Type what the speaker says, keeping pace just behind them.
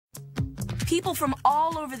People from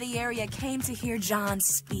all over the area came to hear John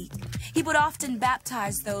speak. He would often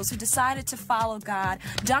baptize those who decided to follow God,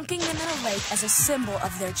 dunking them in a lake as a symbol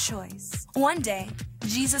of their choice. One day,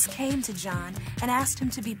 Jesus came to John and asked him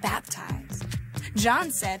to be baptized.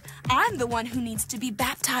 John said, "I'm the one who needs to be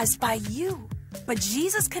baptized by you." But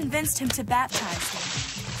Jesus convinced him to baptize him.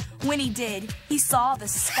 When he did, he saw the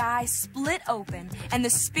sky split open, and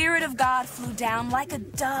the Spirit of God flew down like a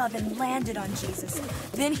dove and landed on Jesus.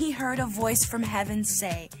 Then he heard a voice from heaven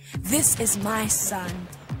say, "This is my Son,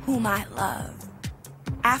 whom I love."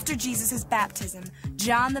 After Jesus' baptism,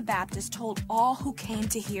 John the Baptist told all who came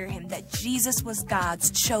to hear him that Jesus was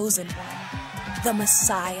God's chosen one, the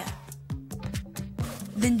Messiah.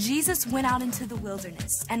 Then Jesus went out into the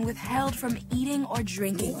wilderness and withheld from eating or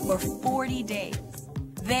drinking for 40 days.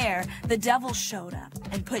 There, the devil showed up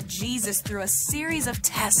and put Jesus through a series of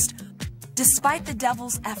tests. Despite the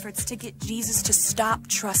devil's efforts to get Jesus to stop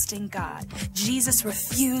trusting God, Jesus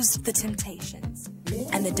refused the temptations,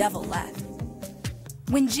 and the devil left.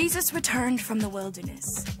 When Jesus returned from the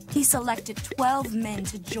wilderness, he selected 12 men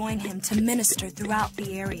to join him to minister throughout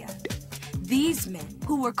the area. These men,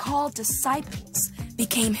 who were called disciples,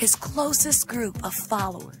 became his closest group of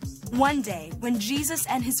followers. One day, when Jesus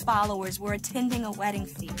and his followers were attending a wedding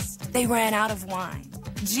feast, they ran out of wine.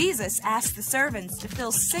 Jesus asked the servants to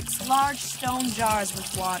fill 6 large stone jars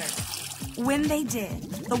with water. When they did,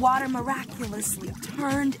 the water miraculously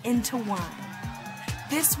turned into wine.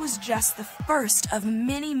 This was just the first of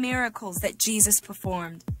many miracles that Jesus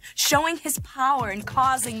performed, showing his power and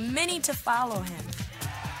causing many to follow him.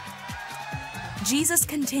 Jesus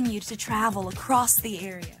continued to travel across the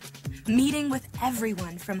area, meeting with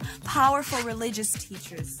everyone from powerful religious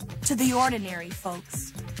teachers to the ordinary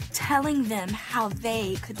folks, telling them how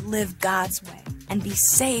they could live God's way and be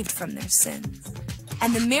saved from their sins.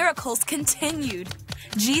 And the miracles continued.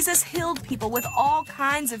 Jesus healed people with all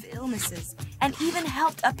kinds of illnesses and even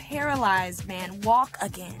helped a paralyzed man walk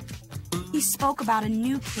again. He spoke about a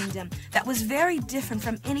new kingdom that was very different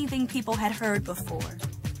from anything people had heard before.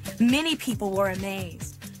 Many people were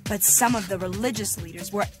amazed, but some of the religious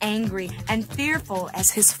leaders were angry and fearful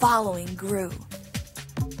as his following grew.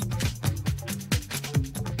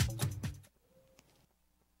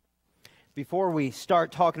 Before we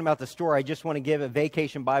start talking about the story, I just want to give a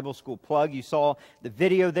Vacation Bible School plug. You saw the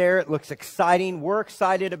video there. It looks exciting. We're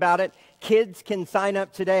excited about it. Kids can sign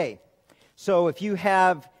up today. So if you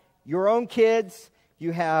have your own kids,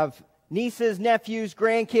 you have nieces, nephews,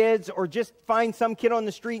 grandkids, or just find some kid on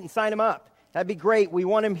the street and sign them up. That'd be great. We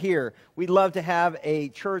want them here. We'd love to have a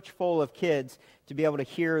church full of kids to be able to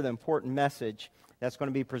hear the important message that's going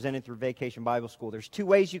to be presented through Vacation Bible School. There's 2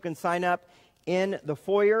 ways you can sign up: in the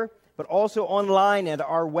foyer, but also online at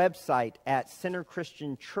our website at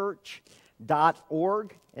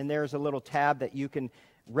centerchristianchurch.org. And there's a little tab that you can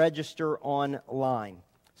register online.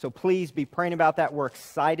 So please be praying about that. We're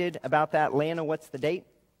excited about that. Lana, what's the date?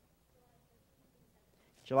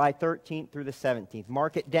 July 13th through the 17th.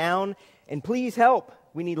 Mark it down, and please help.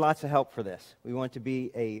 We need lots of help for this. We want it to be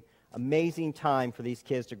an amazing time for these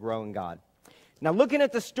kids to grow in God. Now, looking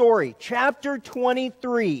at the story, chapter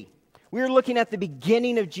 23, we are looking at the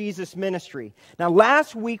beginning of Jesus' ministry. Now,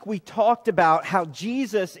 last week we talked about how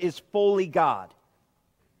Jesus is fully God.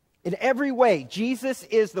 In every way, Jesus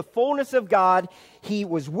is the fullness of God. He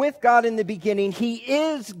was with God in the beginning. He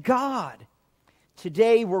is God.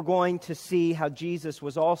 Today we're going to see how Jesus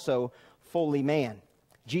was also fully man.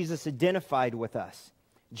 Jesus identified with us.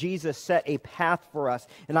 Jesus set a path for us.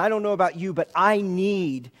 And I don't know about you, but I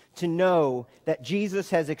need to know that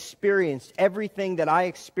Jesus has experienced everything that I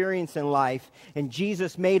experience in life. And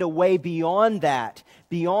Jesus made a way beyond that,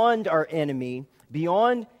 beyond our enemy,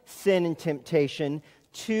 beyond sin and temptation,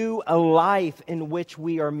 to a life in which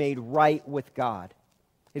we are made right with God.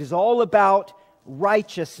 It is all about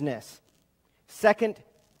righteousness. 2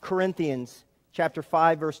 Corinthians chapter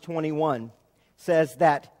 5, verse 21 says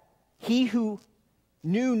that he who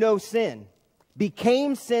knew no sin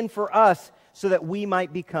became sin for us so that we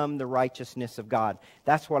might become the righteousness of God.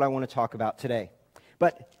 That's what I want to talk about today.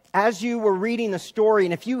 But as you were reading the story,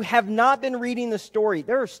 and if you have not been reading the story,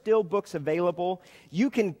 there are still books available. You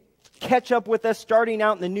can catch up with us starting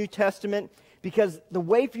out in the New Testament, because the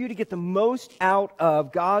way for you to get the most out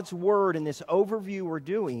of God's Word in this overview we're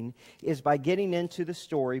doing is by getting into the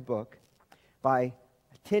storybook, by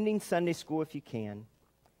attending Sunday school if you can,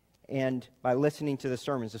 and by listening to the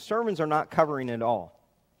sermons. The sermons are not covering it all.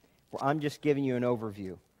 I'm just giving you an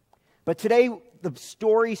overview. But today, the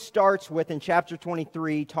story starts with, in chapter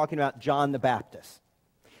 23, talking about John the Baptist.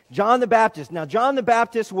 John the Baptist. Now, John the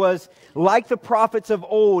Baptist was like the prophets of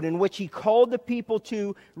old, in which he called the people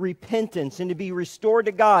to repentance and to be restored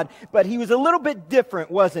to God. But he was a little bit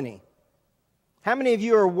different, wasn't he? How many of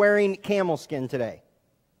you are wearing camel skin today?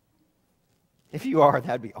 If you are,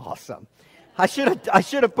 that'd be awesome. I should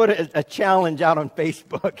have put a challenge out on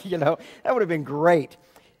Facebook, That would have been great.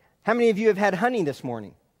 How many of you have had honey this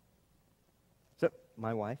morning? So,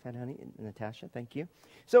 my wife had honey, Natasha, thank you.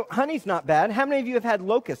 So, honey's not bad. How many of you have had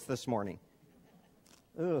locusts this morning?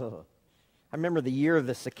 Ugh. I remember the year of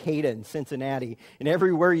the cicada in Cincinnati, and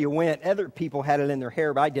everywhere you went, other people had it in their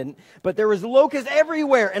hair, but I didn't. But there was locusts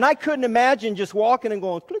everywhere, and I couldn't imagine just walking and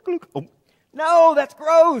going, click, click. Oh. No, that's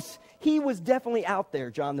gross. He was definitely out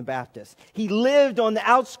there, John the Baptist. He lived on the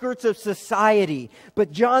outskirts of society,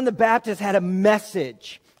 but John the Baptist had a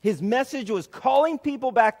message. His message was calling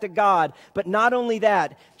people back to God, but not only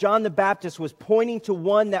that, John the Baptist was pointing to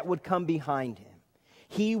one that would come behind him.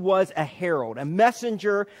 He was a herald, a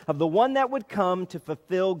messenger of the one that would come to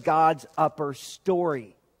fulfill God's upper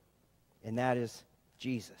story, and that is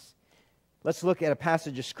Jesus. Let's look at a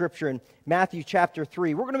passage of Scripture in Matthew chapter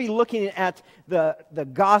 3. We're going to be looking at the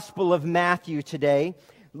Gospel of Matthew today,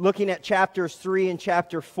 looking at chapters 3 and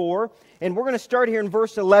chapter 4. And we're going to start here in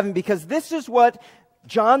verse 11 because this is what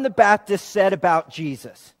John the Baptist said about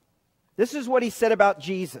Jesus. This is what he said about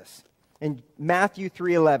Jesus in Matthew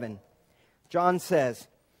 3:11. John says,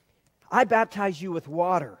 I baptize you with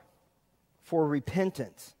water for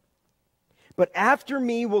repentance. But after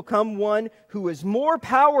me will come one who is more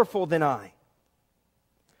powerful than I,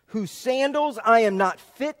 whose sandals I am not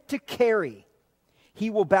fit to carry. He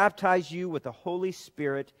will baptize you with the Holy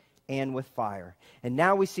Spirit and with fire. And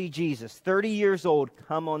now we see Jesus, 30 years old,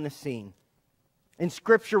 come on the scene. In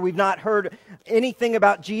Scripture, we've not heard anything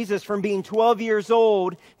about Jesus from being 12 years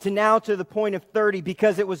old to now to the point of 30,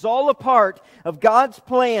 because it was all a part of God's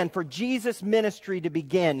plan for Jesus' ministry to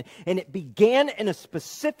begin. And it began in a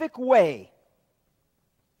specific way.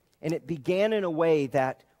 And it began in a way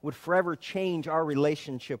that would forever change our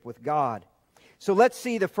relationship with God. So let's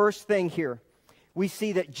see the first thing here. We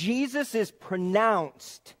see that Jesus is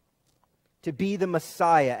pronounced to be the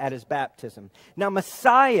Messiah at his baptism. Now,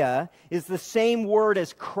 Messiah is the same word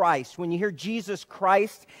as Christ. When you hear Jesus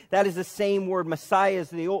Christ, that is the same word. Messiah is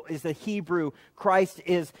the Hebrew. Christ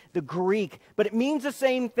is the Greek. But it means the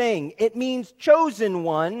same thing. It means chosen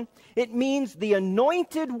one. It means the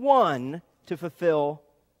anointed one to fulfill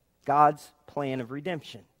God's plan of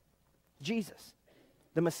redemption. Jesus,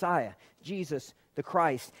 the Messiah. Jesus, the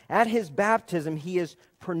Christ. At his baptism, he is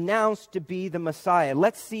pronounced to be the Messiah.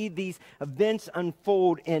 Let's see these events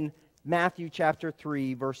unfold in Matthew chapter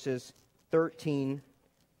 3, verses 13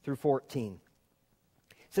 through 14.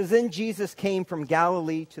 It says, Then Jesus came from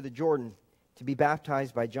Galilee to the Jordan to be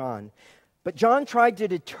baptized by John. But John tried to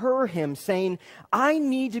deter him, saying, I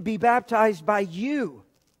need to be baptized by you,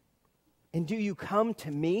 and do you come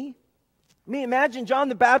to me? I mean, imagine John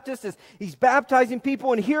the Baptist as he's baptizing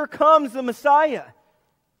people, and here comes the Messiah.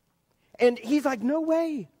 And he's like, no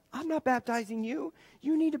way, I'm not baptizing you.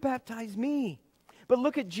 You need to baptize me. But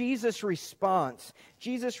look at Jesus' response.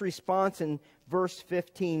 Jesus' response in verse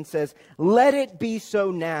 15 says, Let it be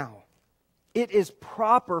so now. It is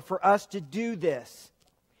proper for us to do this,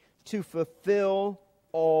 to fulfill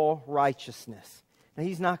all righteousness. Now,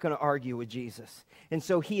 he's not going to argue with Jesus. And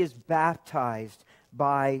so he is baptized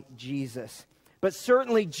by Jesus. But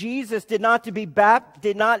certainly Jesus did not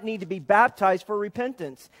need to be baptized for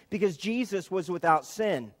repentance, because Jesus was without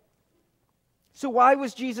sin. So why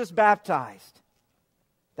was Jesus baptized?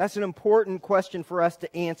 That's an important question for us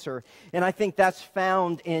to answer. And I think that's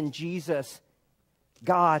found in Jesus,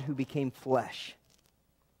 God who became flesh.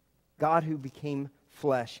 God who became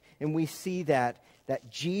flesh. And we see that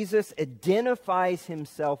Jesus identifies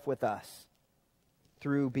himself with us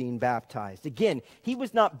through being baptized. Again, he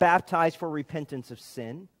was not baptized for repentance of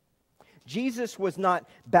sin. Jesus was not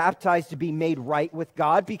baptized to be made right with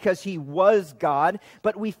God, because he was God.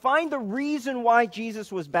 But we find the reason why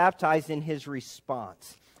Jesus was baptized in his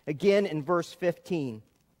response. Again, in verse 15,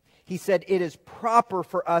 he said, It is proper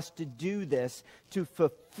for us to do this to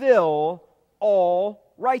fulfill all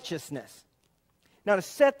righteousness. Now, to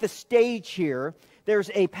set the stage here, there's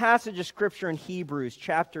a passage of Scripture in Hebrews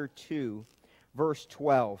chapter 2, verse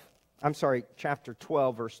 12. I'm sorry, chapter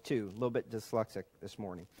 12, verse 2. A little bit dyslexic this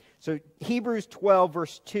morning. So Hebrews 12,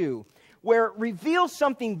 verse 2, where it reveals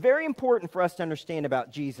something very important for us to understand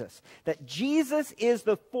about Jesus. That Jesus is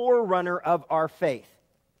the forerunner of our faith.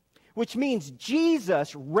 Which means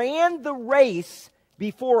Jesus ran the race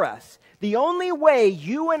before us. The only way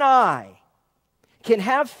you and I can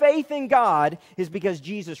have faith in God is because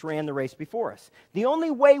Jesus ran the race before us. The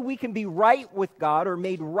only way we can be right with God or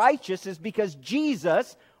made righteous is because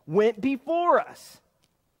Jesus went before us.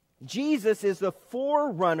 Jesus is the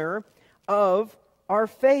forerunner of our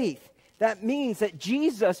faith. That means that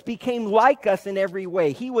Jesus became like us in every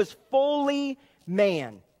way. He was fully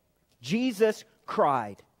man. Jesus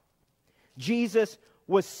cried. Jesus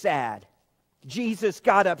was sad. Jesus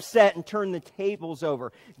got upset and turned the tables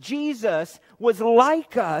over. Jesus was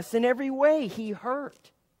like us in every way. He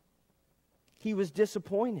hurt. He was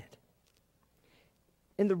disappointed.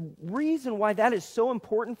 And the reason why that is so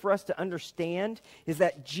important for us to understand is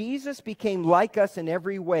that Jesus became like us in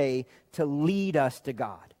every way to lead us to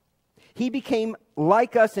God. He became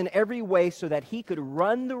like us in every way so that He could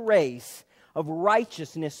run the race of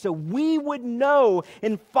righteousness so we would know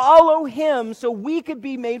and follow Him so we could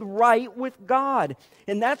be made right with God.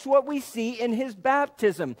 And that's what we see in His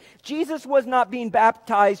baptism. Jesus was not being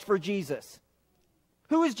baptized for Jesus.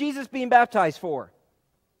 Who is Jesus being baptized for?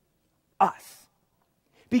 Us.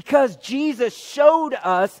 Because Jesus showed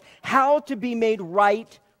us how to be made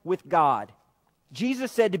right with God.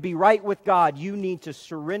 Jesus said to be right with God, you need to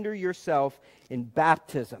surrender yourself in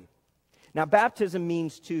baptism. Now, baptism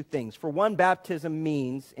means two things. For one, baptism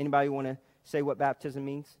means, anybody want to say what baptism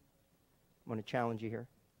means? I want to challenge you here.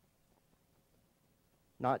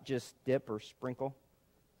 Not just dip or sprinkle.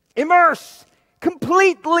 Immerse!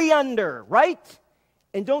 Completely under, right?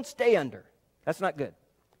 And don't stay under. That's not good.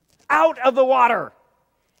 Out of the water.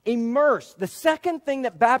 Immerse. The second thing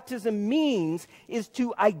that baptism means is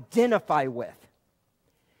to identify with.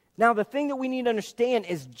 Now, the thing that we need to understand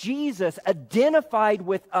is Jesus identified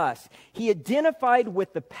with us. He identified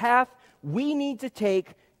with the path we need to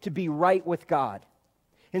take to be right with God.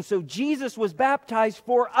 And so Jesus was baptized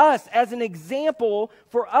for us as an example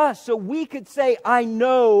for us. So we could say, I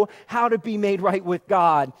know how to be made right with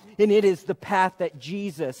God. And it is the path that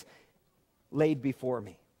Jesus laid before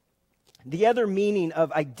me. The other meaning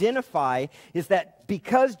of identify is that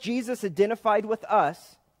because Jesus identified with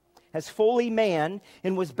us as fully man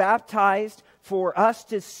and was baptized for us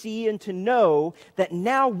to see and to know that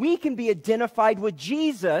now we can be identified with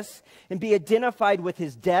Jesus and be identified with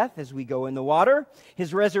His death as we go in the water,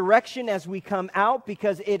 His resurrection as we come out,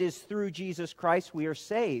 because it is through Jesus Christ we are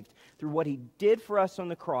saved, through what He did for us on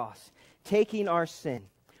the cross, taking our sin,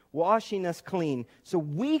 washing us clean, so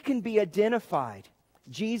we can be identified.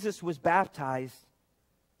 Jesus was baptized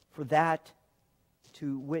for that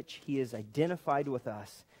to which He is identified with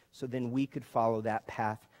us, so then we could follow that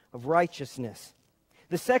path of righteousness.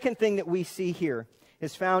 The second thing that we see here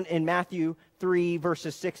is found in Matthew 3,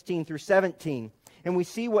 verses 16 through 17. And we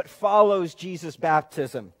see what follows Jesus'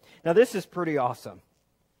 baptism. Now, this is pretty awesome.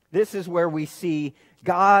 This is where we see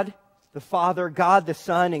God the Father, God the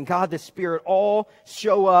Son, and God the Spirit all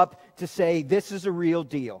show up to say, this is a real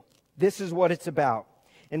deal. This is what it's about.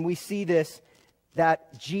 And we see this,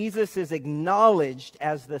 that Jesus is acknowledged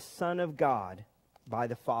as the Son of God by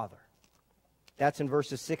the Father. That's in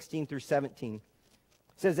verses 16 through 17. It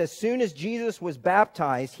says, as soon as Jesus was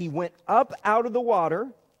baptized, He went up out of the water.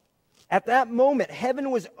 At that moment,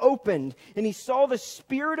 heaven was opened, and He saw the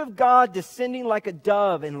Spirit of God descending like a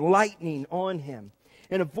dove and lightning on Him.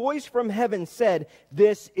 And a voice from heaven said,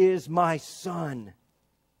 this is my Son,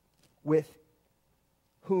 with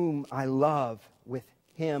whom I love. With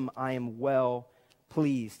Him I am well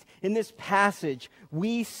pleased. In this passage,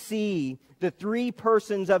 we see the three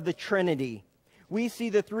persons of the Trinity. We see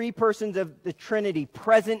the three persons of the Trinity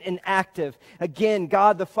present and active. Again,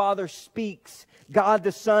 God the Father speaks. God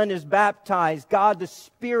the Son is baptized. God the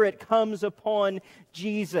Spirit comes upon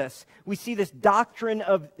Jesus. We see this doctrine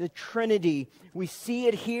of the Trinity. We see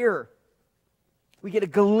it here. We get a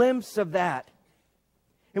glimpse of that.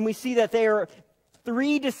 And we see that they are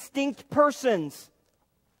three distinct persons,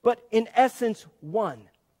 but in essence, one.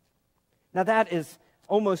 Now that is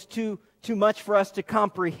almost too much for us to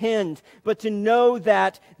comprehend, but to know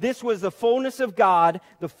that this was the fullness of God,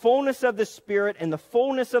 the fullness of the Spirit, and the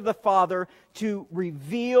fullness of the Father to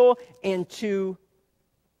reveal and to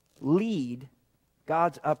lead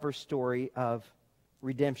God's upper story of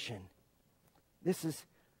redemption. This is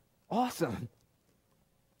awesome.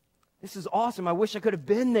 This is awesome. I wish I could have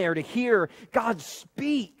been there to hear God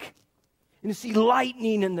speak and to see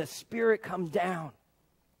lightning and the Spirit come down.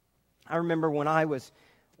 I remember when I was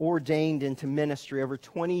ordained into ministry over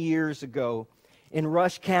 20 years ago in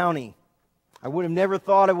Rush County. I would have never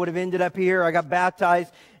thought I would have ended up here. I got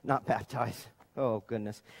not baptized. Oh,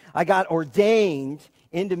 goodness. I got ordained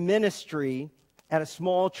into ministry at a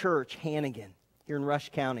small church, Hannigan, here in Rush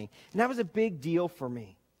County. And that was a big deal for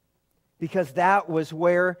me because that was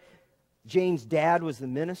where Jane's dad was the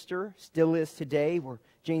minister, still is today, where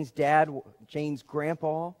Jane's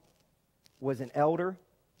grandpa was an elder.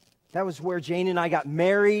 That was where Jane and I got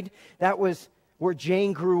married. That was where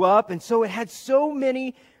Jane grew up. And so it had so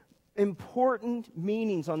many important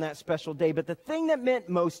meanings on that special day. But the thing that meant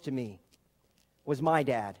most to me was my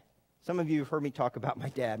dad. Some of you have heard me talk about my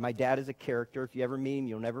dad. My dad is a character. If you ever meet him,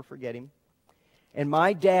 you'll never forget him. And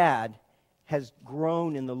my dad has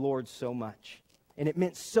grown in the Lord so much. And it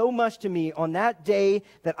meant so much to me on that day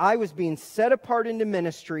that I was being set apart into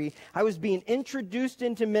ministry. I was being introduced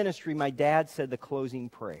into ministry. My dad said the closing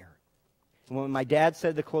prayer. And when my dad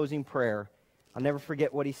said the closing prayer, I'll never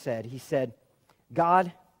forget what he said. He said,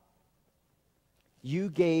 God, you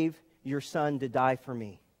gave your son to die for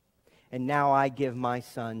me. And now I give my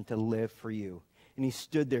son to live for you. And he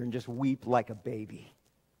stood there and just wept like a baby.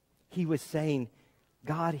 He was saying,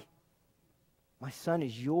 God, my son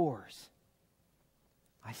is yours.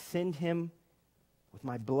 I send him with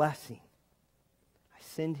my blessing. I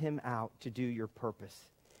send him out to do your purpose.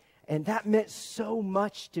 And that meant so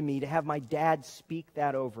much to me to have my dad speak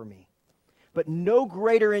that over me. But no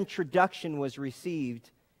greater introduction was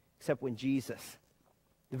received except when Jesus,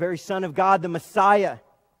 the very Son of God, the Messiah,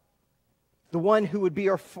 the one who would be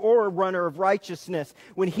our forerunner of righteousness,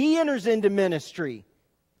 when he enters into ministry,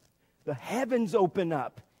 the heavens open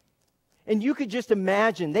up. And you could just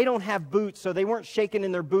imagine, they don't have boots, so they weren't shaking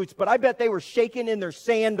in their boots, but I bet they were shaking in their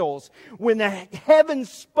sandals. When the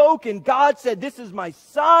heavens spoke and God said, this is my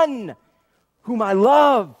Son, whom I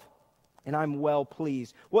love, and I'm well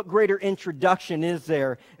pleased. What greater introduction is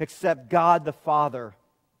there except God the Father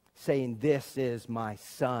saying, this is my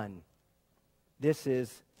Son. This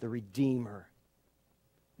is the Redeemer.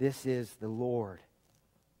 This is the Lord.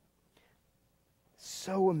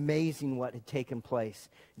 So amazing what had taken place.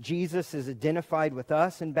 Jesus is identified with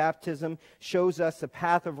us in baptism, shows us a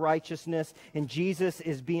path of righteousness, and Jesus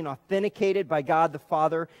is being authenticated by God the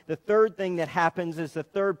Father. The third thing that happens is the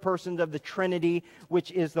third person of the Trinity,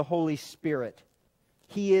 which is the Holy Spirit.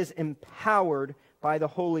 He is empowered by the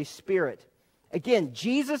Holy Spirit. Again,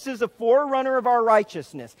 Jesus is a forerunner of our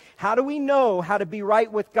righteousness. How do we know how to be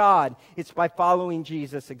right with God? It's by following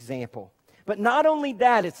Jesus' example. But not only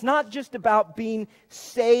that, it's not just about being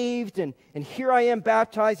saved and here I am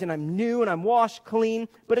baptized and I'm new and I'm washed clean,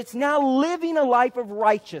 but it's now living a life of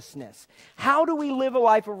righteousness. How do we live a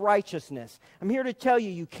life of righteousness? I'm here to tell you,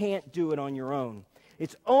 you can't do it on your own.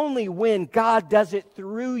 It's only when God does it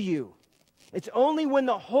through you. It's only when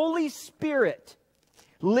the Holy Spirit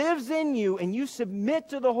lives in you and you submit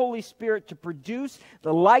to the Holy Spirit to produce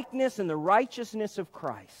the likeness and the righteousness of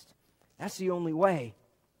Christ. That's the only way.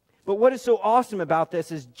 But what is so awesome about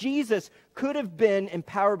this is Jesus could have been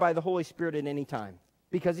empowered by the Holy Spirit at any time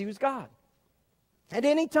because he was God. At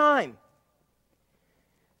any time.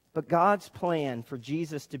 But God's plan for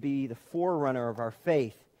Jesus to be the forerunner of our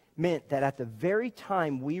faith meant that at the very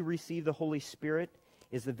time we receive the Holy Spirit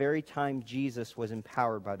is the very time Jesus was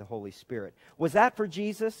empowered by the Holy Spirit. Was that for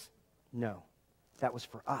Jesus? No. That was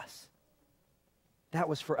for us. That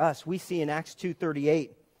was for us. We see in Acts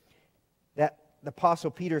 2:38 that the Apostle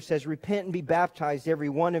Peter says, repent and be baptized, every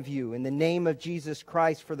one of you, in the name of Jesus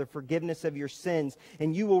Christ for the forgiveness of your sins,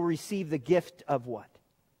 and you will receive the gift of what?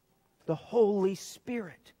 The Holy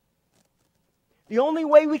Spirit. The only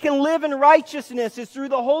way we can live in righteousness is through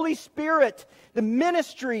the Holy Spirit, the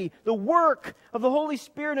ministry, the work of the Holy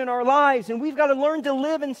Spirit in our lives. And we've got to learn to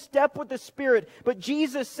live in step with the Spirit. But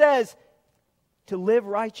Jesus says, to live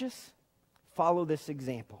righteous, follow this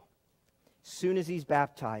example. As soon as he's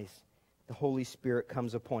baptized, the Holy Spirit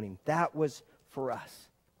comes upon him. That was for us.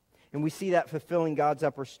 And we see that fulfilling God's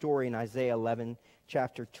upper story in Isaiah 11,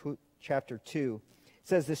 chapter 2. It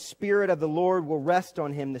says, the Spirit of the Lord will rest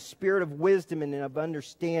on him, the Spirit of wisdom and of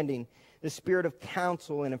understanding, the Spirit of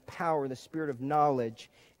counsel and of power, the Spirit of knowledge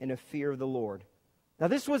and of fear of the Lord. Now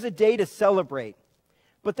this was a day to celebrate,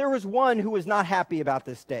 but there was one who was not happy about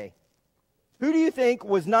this day. Who do you think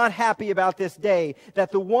was not happy about this day?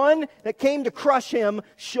 That the one that came to crush him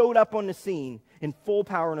showed up on the scene in full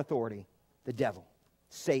power and authority. The devil,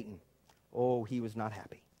 Satan. Oh, he was not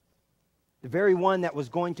happy. The very one that was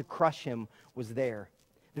going to crush him was there.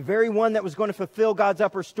 The very one that was going to fulfill God's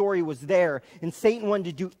upper story was there. And Satan wanted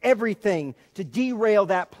to do everything to derail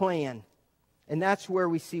that plan. And that's where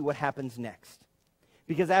we see what happens next.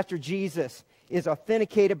 Because after Jesus is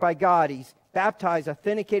authenticated by God, he's baptized,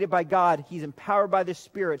 authenticated by God, he's empowered by the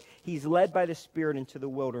Spirit, he's led by the Spirit into the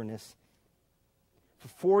wilderness for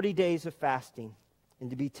 40 days of fasting and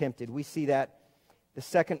to be tempted. We see that the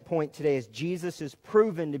second point today is Jesus is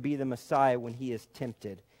proven to be the Messiah when he is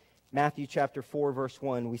tempted. Matthew chapter 4, verse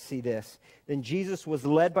 1, we see this. Then Jesus was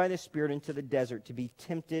led by the Spirit into the desert to be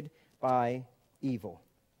tempted by evil.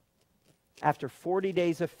 After 40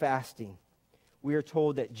 days of fasting, we are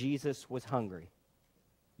told that Jesus was hungry.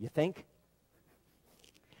 You think?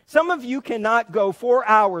 Some of you cannot go 4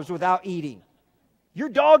 hours without eating. Your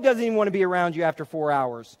dog doesn't even want to be around you after 4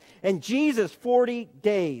 hours. And Jesus, 40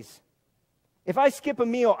 days. If I skip a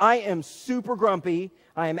meal, I am super grumpy,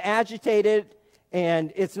 I am agitated,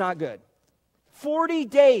 and it's not good. 40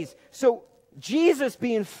 days. So Jesus,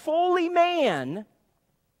 being fully man,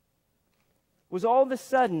 was all of a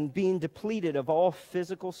sudden being depleted of all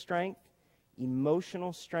physical strength,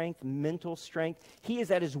 emotional strength, mental strength. He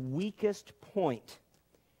is at his weakest point.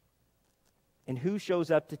 And who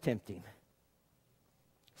shows up to tempt him?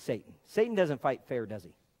 Satan. Satan doesn't fight fair, does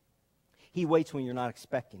he? He waits when you're not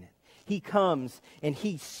expecting it. He comes and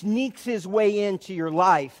he sneaks his way into your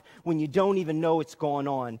life when you don't even know what's going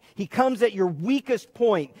on. He comes at your weakest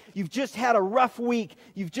point. You've just had a rough week.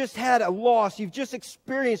 You've just had a loss. You've just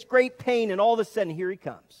experienced great pain, and all of a sudden, here he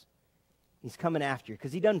comes. He's coming after you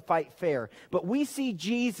because he doesn't fight fair. But we see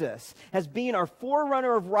Jesus as being our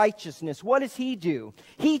forerunner of righteousness. What does he do?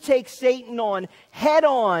 He takes Satan on head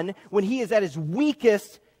on when he is at his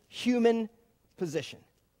weakest human position.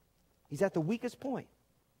 He's at the weakest point.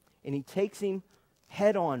 And he takes him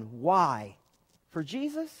head on. Why? For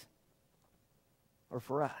Jesus or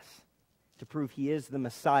for us? To prove he is the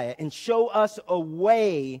Messiah and show us a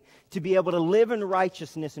way to be able to live in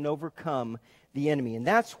righteousness and overcome the enemy. And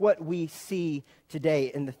that's what we see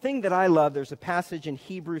today. And the thing that I love, there's a passage in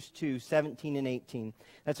Hebrews 2, 17 and 18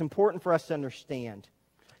 that's important for us to understand.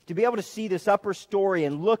 To be able to see this upper story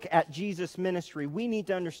and look at Jesus' ministry, we need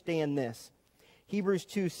to understand this. Hebrews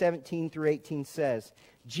 2, 17 through 18 says,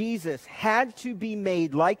 Jesus had to be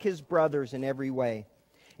made like his brothers in every way,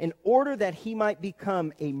 in order that he might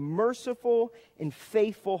become a merciful and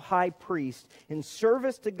faithful high priest in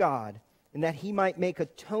service to God, and that he might make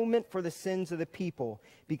atonement for the sins of the people,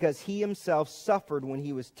 because he himself suffered when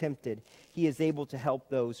he was tempted. He is able to help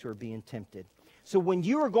those who are being tempted. So when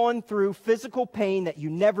you are going through physical pain that you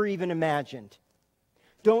never even imagined,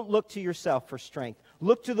 don't look to yourself for strength.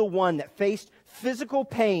 Look to the one that faced physical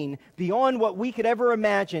pain beyond what we could ever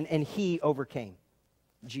imagine, and he overcame.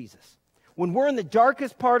 Jesus. When we're in the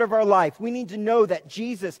darkest part of our life, we need to know that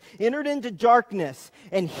Jesus entered into darkness,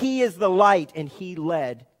 and he is the light, and he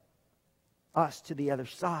led us to the other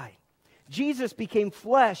side. Jesus became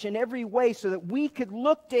flesh in every way so that we could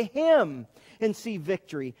look to him and see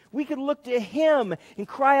victory. We could look to him and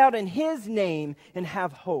cry out in his name and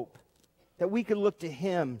have hope. That we could look to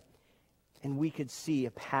him and we could see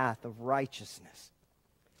a path of righteousness.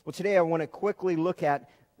 Well, today I want to quickly look at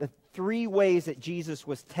the 3 ways that Jesus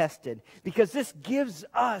was tested, because this gives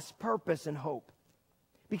us purpose and hope.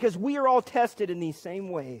 Because we are all tested in these same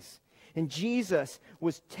ways. And Jesus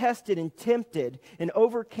was tested and tempted and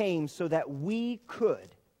overcame so that we could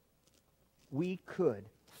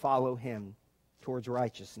follow him towards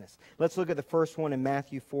righteousness. Let's look at the first one in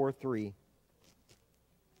Matthew 4:3.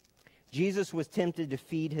 Jesus was tempted to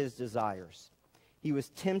feed his desires. He was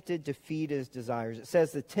tempted to feed his desires. It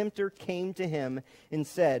says the tempter came to him and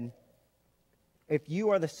said, if you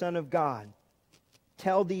are the Son of God,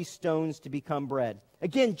 tell these stones to become bread.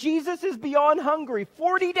 Again, Jesus is beyond hungry.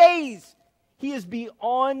 40 days. He is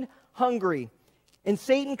beyond hungry. And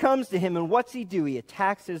Satan comes to him, and what's he do? He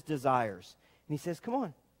attacks his desires. And he says, come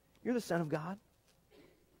on, you're the Son of God.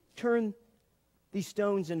 Turn these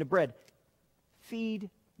stones into bread. Feed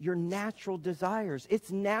your natural desires. It's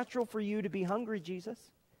natural for you to be hungry, Jesus.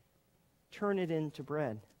 Turn it into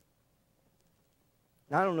bread.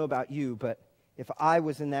 Now, I don't know about you, but if I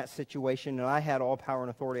was in that situation and I had all power and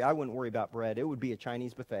authority, I wouldn't worry about bread. It would be a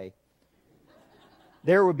Chinese buffet.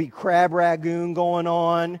 There would be crab ragoon going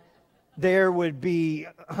on. There would be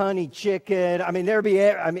honey chicken.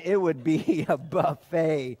 It would be a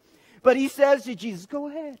buffet. But he says to Jesus, go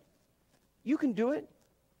ahead. You can do it.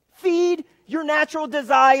 Feed your natural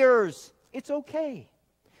desires. It's okay.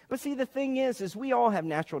 But see, the thing is we all have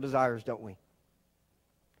natural desires, don't we?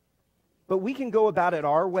 But we can go about it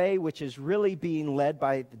our way, which is really being led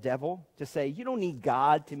by the devil to say, you don't need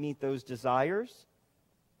God to meet those desires.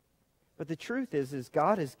 But the truth is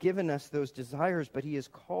God has given us those desires, but he has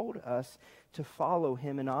called us to follow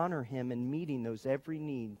him and honor him in meeting those every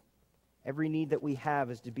need. Every need that we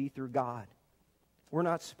have is to be through God. We're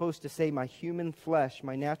not supposed to say, my human flesh,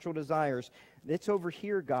 my natural desires, it's over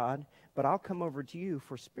here, God, but I'll come over to you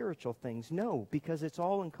for spiritual things. No, because it's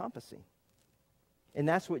all encompassing. And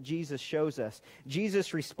that's what Jesus shows us.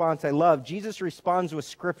 Jesus responds, Jesus responds with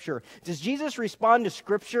Scripture. Does Jesus respond to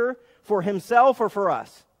Scripture for himself or for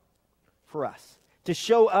us? for us, to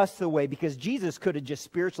show us the way, because Jesus could have just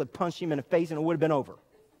spiritually punched him in the face and it would have been over.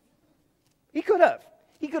 He could have.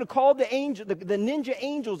 He could have called the ninja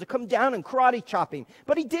angels to come down and karate chop him,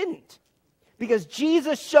 but he didn't, because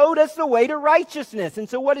Jesus showed us the way to righteousness. And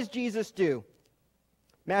so what does Jesus do?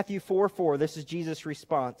 Matthew 4:4, this is Jesus'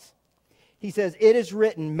 response. He says, "It is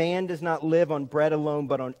written, man does not live on bread alone,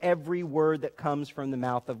 but on every word that comes from the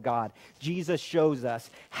mouth of God." Jesus shows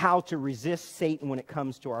us how to resist Satan when it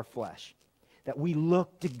comes to our flesh. That we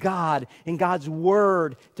look to God and God's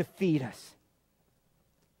word to feed us.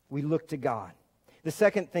 We look to God. The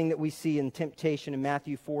second thing that we see in temptation in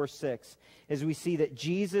Matthew 4:6 is we see that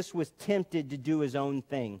Jesus was tempted to do his own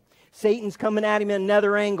thing. Satan's coming at him in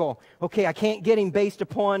another angle. Okay, I can't get him based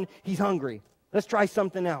upon he's hungry. Let's try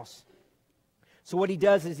something else. So what he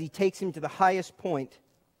does is he takes him to the highest point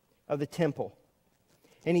of the temple.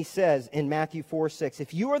 And he says in Matthew 4:6,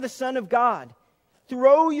 "If you are the Son of God,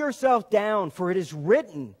 throw yourself down, for it is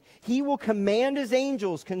written, he will command his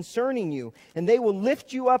angels concerning you, and they will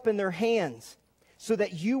lift you up in their hands, so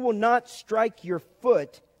that you will not strike your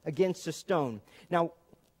foot against a stone." Now,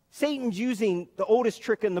 Satan's using the oldest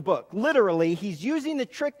trick in the book. Literally, he's using the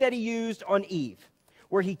trick that he used on Eve,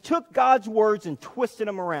 where he took God's words and twisted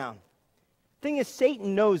them around. Thing is,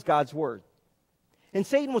 Satan knows God's word. And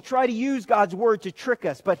Satan will try to use God's word to trick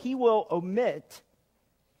us, but he will omit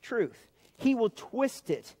truth. He will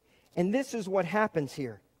twist it. And this is what happens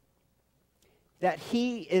here. That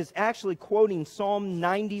he is actually quoting Psalm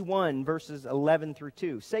 91, verses 11 through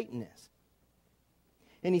 2. Satan is.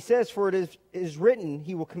 And he says, "For it is written,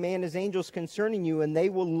 he will command his angels concerning you, and they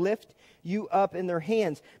will lift you up in their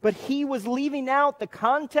hands." But he was leaving out the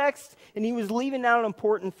context, and he was leaving out an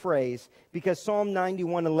important phrase, because Psalm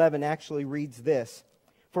 91:11 actually reads this: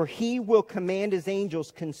 "For he will command his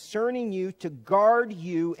angels concerning you to guard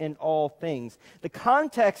you in all things." The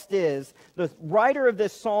context is, the writer of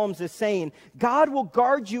this Psalms is saying, God will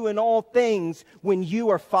guard you in all things when you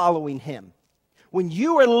are following him. When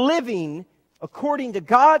you are living according to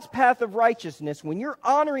God's path of righteousness, when you're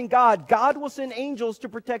honoring God, God will send angels to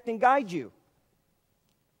protect and guide you.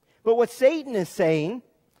 But what Satan is saying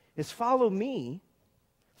is, follow me.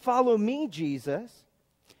 Follow me, Jesus.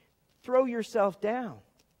 Throw yourself down.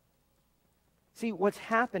 See, what's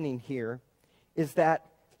happening here is that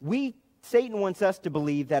Satan wants us to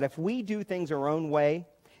believe that if we do things our own way,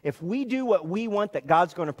 if we do what we want, that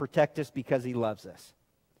God's going to protect us because he loves us.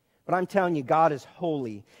 But I'm telling you, God is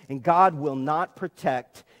holy, and God will not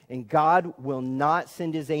protect, and God will not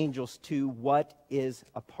send his angels to what is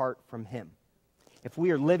apart from him. If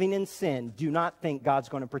we are living in sin, do not think God's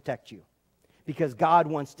going to protect you, because God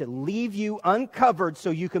wants to leave you uncovered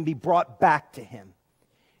so you can be brought back to him.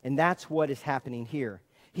 And that's what is happening here.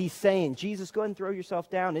 He's saying, Jesus, go ahead and throw yourself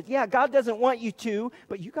down. Yeah, God doesn't want you to,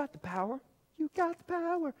 but you got the power. You got the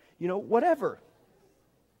power. Whatever.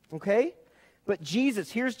 Okay? But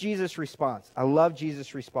here's Jesus' response. I love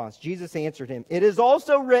Jesus' response. Jesus answered him, "It is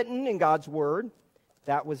also written in God's word."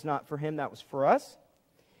 That was not for him, that was for us.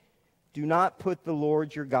 "Do not put the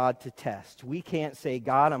Lord your God to test." We can't say,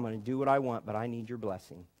 God, I'm going to do what I want, but I need your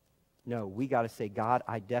blessing. No, we got to say, God,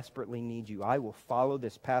 I desperately need you. I will follow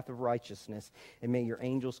this path of righteousness, and may your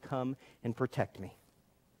angels come and protect me.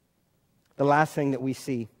 The last thing that we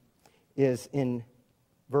see is in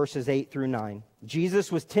verses 8 through 9.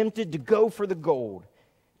 Jesus was tempted to go for the gold.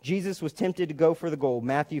 Jesus was tempted to go for the gold.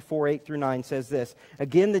 Matthew 4:8 through 9 says this: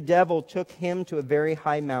 "Again the devil took him to a very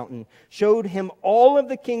high mountain, showed him all of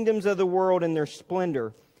the kingdoms of the world and their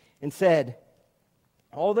splendor, and said,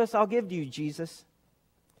 'All this I'll give to you, Jesus,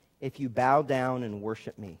 if you bow down and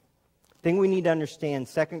worship me.'" The thing we need to understand,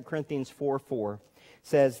 2 Corinthians 4:4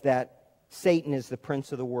 says that Satan is the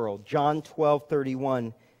prince of the world. John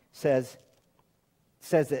 12:31 says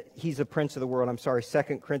that he's a prince of the world.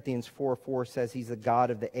 2 Corinthians 4:4 says he's the god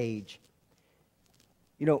of the age.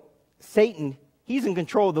 Satan, he's in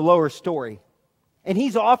control of the lower story. And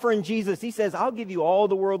he's offering Jesus, he says, "I'll give you all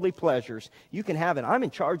the worldly pleasures. You can have it. I'm in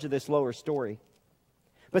charge of this lower story."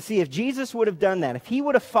 But see, if Jesus would have done that, if he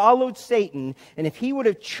would have followed Satan, and if he would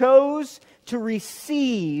have chose to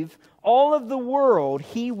receive all of the world,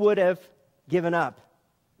 he would have given up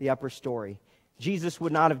the upper story. Jesus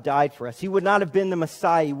would not have died for us. He would not have been the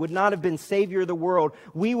Messiah. He would not have been Savior of the world.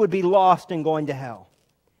 We would be lost and going to hell.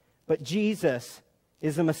 But Jesus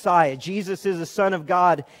is the Messiah. Jesus is the Son of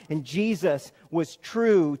God. And Jesus was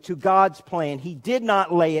true to God's plan. He did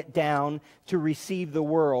not lay it down to receive the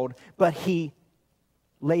world, but he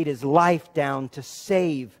laid his life down to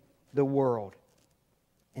save the world.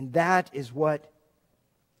 And that is what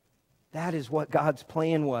God's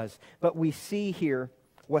plan was. But we see here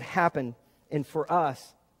what happened. And for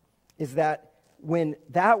us, is that when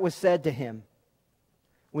that was said to him,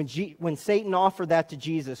 when Satan offered that to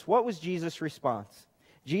Jesus, what was Jesus' response?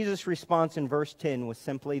 Jesus' response in verse 10 was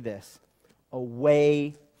simply this: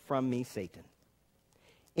 "Away from me, Satan."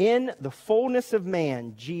 In the fullness of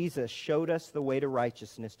man, Jesus showed us the way to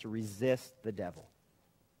righteousness, to resist the devil.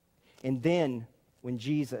 And then, when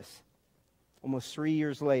Jesus, almost 3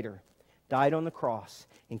 years later, died on the cross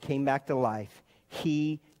and came back to life,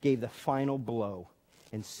 he gave the final blow,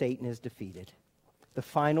 and Satan is defeated. The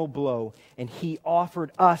final blow, and he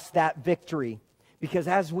offered us that victory. Because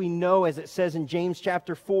as we know, as it says in James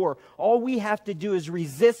chapter 4, all we have to do is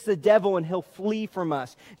resist the devil and he'll flee from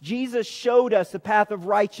us. Jesus showed us the path of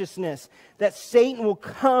righteousness, that Satan will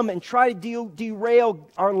come and try to derail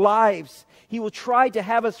our lives. He will try to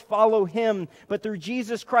have us follow him, but through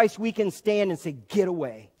Jesus Christ we can stand and say, "Get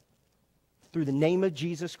away. Through the name of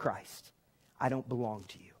Jesus Christ, I don't belong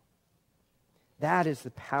to you." That is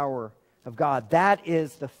the power of God. That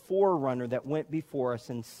is the forerunner that went before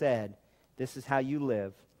us and said, "This is how you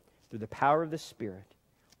live, through the power of the Spirit,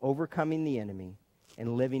 overcoming the enemy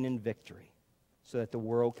and living in victory, so that the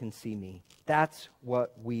world can see me." That's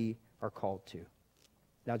what we are called to.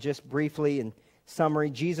 Now, just briefly in summary,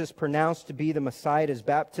 Jesus pronounced to be the Messiah at his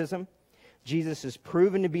baptism. Jesus is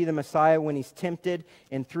proven to be the Messiah when he's tempted,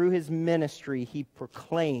 and through his ministry, he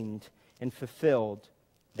proclaimed and fulfilled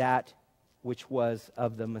that which was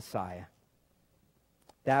of the Messiah.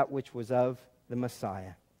 That which was of the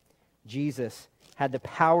Messiah. Jesus had the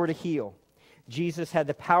power to heal. Jesus had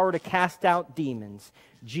the power to cast out demons.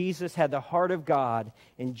 Jesus had the heart of God,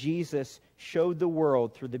 and Jesus showed the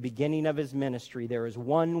world through the beginning of his ministry there is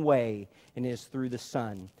one way, and it is through the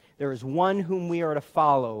Son. There is one whom we are to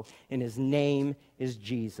follow, and his name is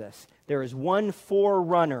Jesus. There is one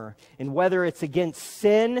forerunner, and whether it's against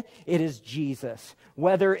sin, it is Jesus.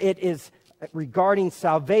 Whether it is regarding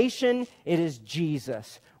salvation, it is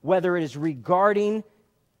Jesus. Whether it is regarding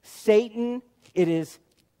Satan, it is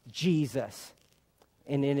Jesus.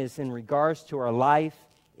 And it is in regards to our life,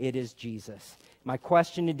 it is Jesus. My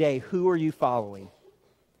question today, who are you following?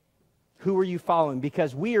 Who are you following?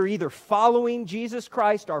 Because we are either following Jesus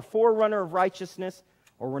Christ, our forerunner of righteousness,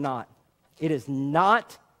 or we're not. It is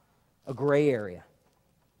not a gray area.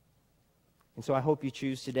 And so I hope you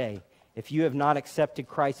choose today. If you have not accepted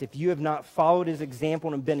Christ, if you have not followed his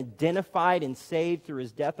example and been identified and saved through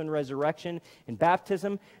his death and resurrection and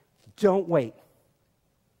baptism, don't wait.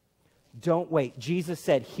 Don't wait. Jesus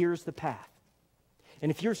said, "Here's the path."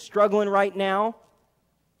 And if you're struggling right now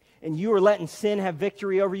and you are letting sin have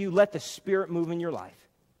victory over you, let the Spirit move in your life.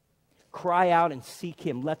 Cry out and seek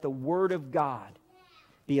him. Let the Word of God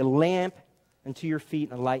be a lamp unto your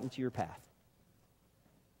feet and a light unto your path.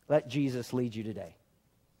 Let Jesus lead you today.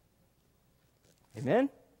 Amen?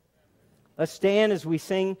 Let's stand as we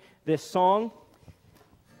sing this song.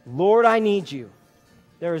 Lord, I need you.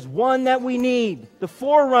 There is one that we need, the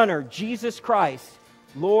forerunner, Jesus Christ.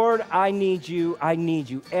 Lord, I need you. I need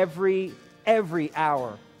you. Every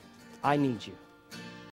hour, I need you.